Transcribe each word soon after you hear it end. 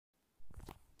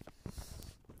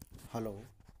Hello,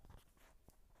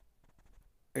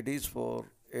 it is for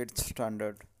 8th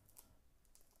standard,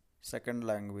 second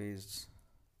language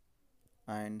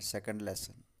and second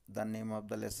lesson. The name of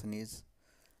the lesson is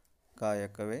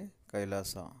Kayakave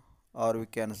Kailasa, or we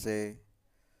can say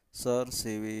Sir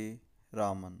C.V.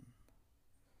 Raman.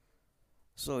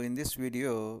 So in this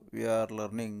video we are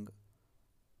learning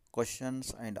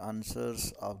questions and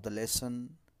answers of the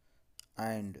lesson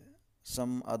and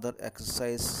some other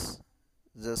exercises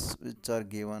which are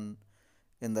given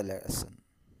in the lesson.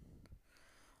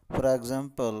 For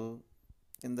example,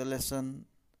 in the lesson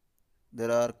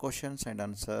there are questions and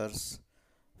answers,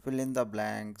 fill in the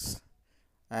blanks,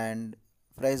 and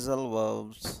phrasal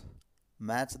verbs,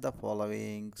 match the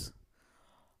followings,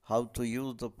 how to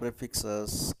use the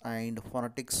prefixes and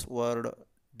phonetics word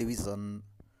division,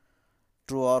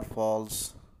 true or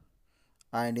false.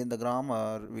 And in the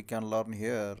grammar, we can learn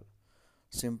here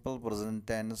simple present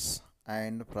tense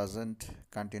and present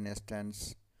continuous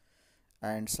tense,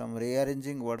 and some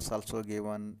rearranging words also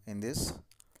given in this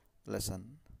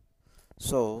lesson.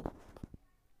 So,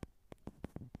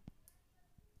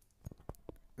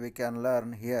 we can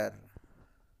learn here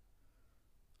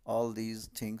all these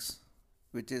things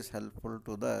which is helpful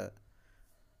to the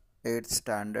 8th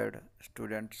standard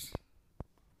students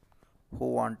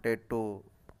who wanted to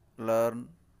learn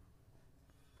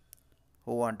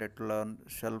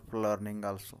self learning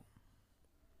also.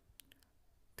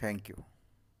 Thank you.